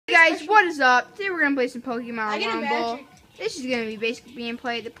guys, what is up? Today we're going to play some Pokemon Rumble. This is going to be basic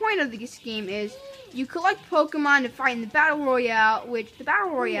gameplay. The point of this game is you collect Pokemon to fight in the Battle Royale, which the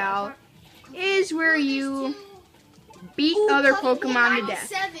Battle Royale is where you beat other Pokemon to death.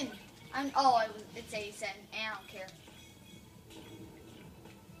 7. It's 87, and I don't care.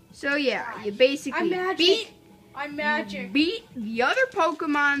 So yeah, you basically beat the other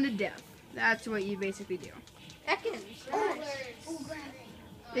Pokemon to death. That's what you basically do.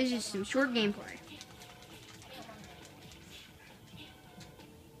 This is some short gameplay.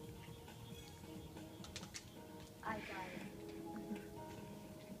 I got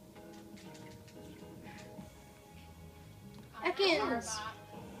it. Ekans.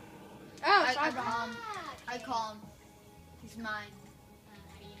 I call him. He's mine. How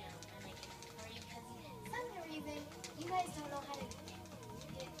do you know? I'm like, for some reason, you guys don't know how to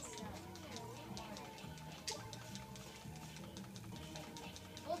get stuff.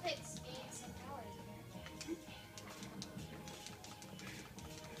 Bullpits gain some powers,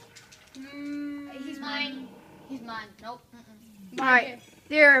 apparently. He's mine. He's mine. Nope. Alright,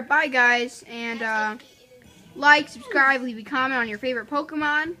 there, bye guys, and like, subscribe, leave a comment on your favorite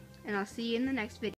Pokemon, and I'll see you in the next video.